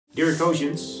Dear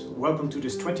Ecosians, welcome to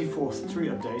this 24th tree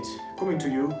update, coming to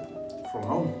you from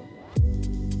home.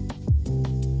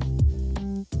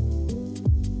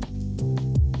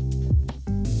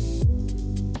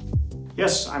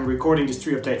 Yes, I'm recording this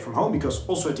tree update from home because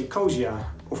also at Ecosia,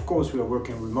 of course, we are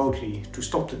working remotely to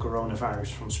stop the coronavirus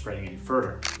from spreading any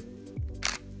further.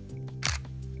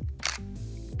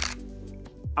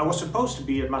 I was supposed to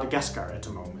be at Madagascar at the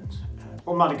moment.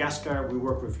 On Madagascar, we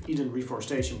work with Eden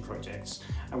reforestation projects,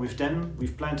 and with them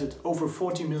we've planted over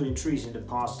 40 million trees in the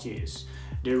past years.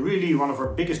 They're really one of our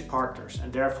biggest partners,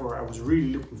 and therefore I was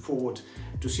really looking forward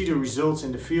to see the results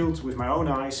in the field with my own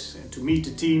eyes, and to meet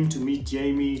the team, to meet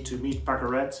Jamie, to meet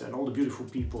Margaret and all the beautiful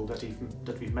people that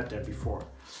we've met there before.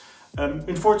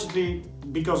 Unfortunately,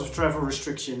 because of travel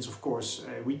restrictions, of course,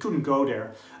 we couldn't go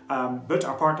there, but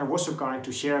our partner was so kind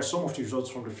to share some of the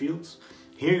results from the field.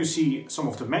 Here you see some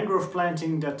of the mangrove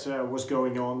planting that was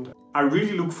going on. I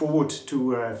really look forward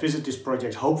to visit this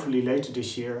project hopefully later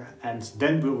this year, and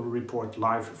then we'll report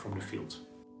live from the field.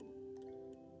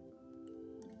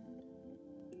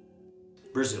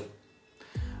 Brazil.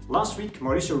 Last week,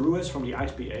 Mauricio Ruiz from the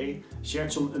ITPA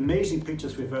shared some amazing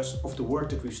pictures with us of the work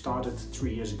that we've started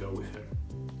 3 years ago with him.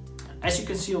 As you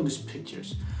can see on these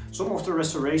pictures, some of the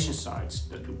restoration sites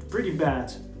that looked pretty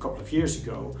bad a couple of years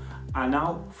ago are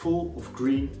now full of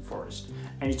green forest.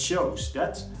 And it shows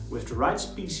that with the right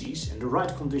species and the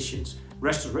right conditions,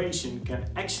 restoration can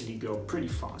actually go pretty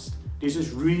fast. This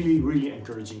is really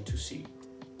encouraging to see.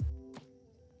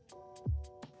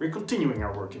 We're continuing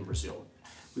our work in Brazil.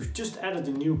 We've just added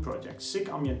a new project, SIG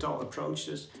Ambiental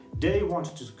Approaches. They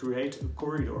wanted to create a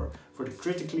corridor for the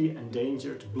critically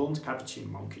endangered blonde capuchin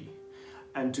monkey.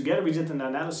 And together we did an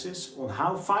analysis on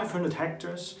how 500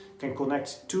 hectares can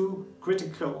connect two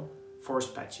critical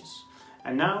forest patches.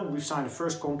 And now we've signed the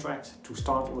first contract to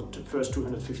start with the first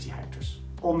 250 hectares.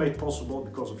 All made possible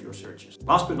because of your searches.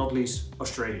 Last but not least,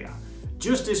 Australia.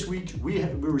 Just this week we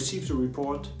received a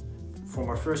report from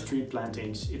our first tree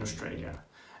plantings in Australia.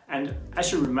 And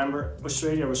as you remember,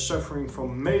 Australia was suffering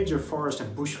from major forest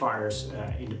and bushfires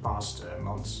in the past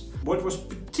months. What was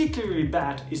particularly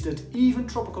bad is that even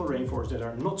tropical rainforests that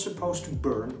are not supposed to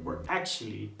burn were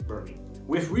actually burning.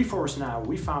 With Reforest Now,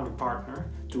 we found a partner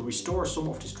to restore some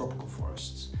of these tropical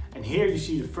forests. And here you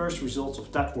see the first results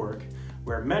of that work,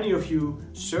 where many of you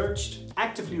searched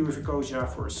actively with Ecosia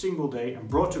for a single day and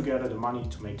brought together the money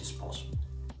to make this possible.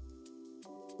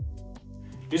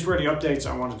 These were the updates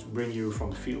I wanted to bring you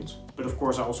from the field, but of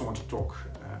course I also want to talk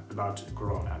about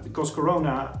Corona, because the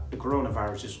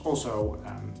coronavirus is also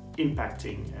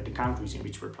impacting the countries in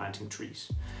which we're planting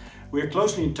trees. We are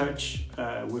closely in touch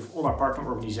with all our partner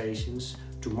organizations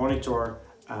to monitor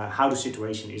how the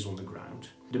situation is on the ground.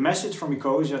 The message from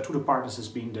Ecosia to the partners has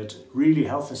been that really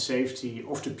health and safety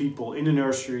of the people in the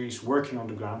nurseries working on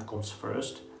the ground comes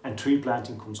first, and tree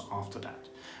planting comes after that.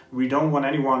 We don't want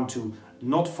anyone to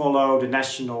not follow the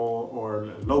national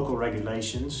or local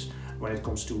regulations when it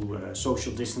comes to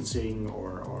social distancing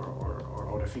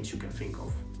or other things you can think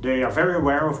of. They are very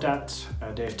aware of that.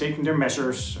 They have taken their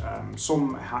measures.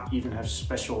 Some even have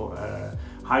special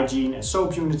hygiene and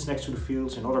soap units next to the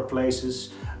fields. In other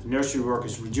places, nursery work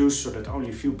is reduced so that only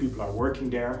a few people are working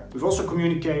there. We've also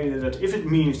communicated that if it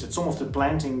means that some of the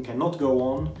planting cannot go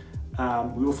on,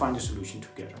 we will find a solution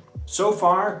together. So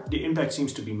far, the impact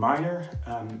seems to be minor.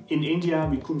 In India,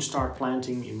 we couldn't start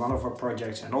planting in one of our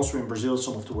projects, and also in Brazil,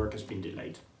 some of the work has been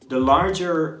delayed. The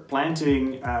larger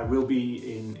planting will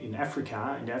be in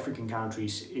Africa, in the African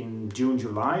countries, in June,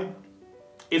 July.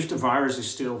 If the virus is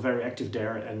still very active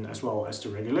there, and as well as the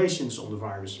regulations on the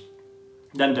virus,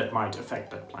 then that might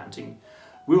affect that planting.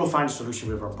 We will find a solution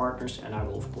with our partners, and I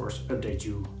will of course update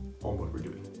you on what we're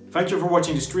doing. Thank you for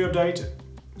watching this tree update.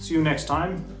 See you next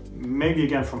time. Maybe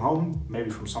again from home,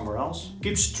 maybe from somewhere else.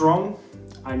 Keep strong.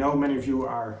 I know many of you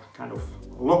are kind of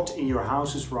locked in your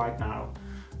houses right now.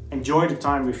 Enjoy the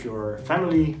time with your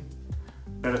family.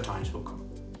 Better times will come.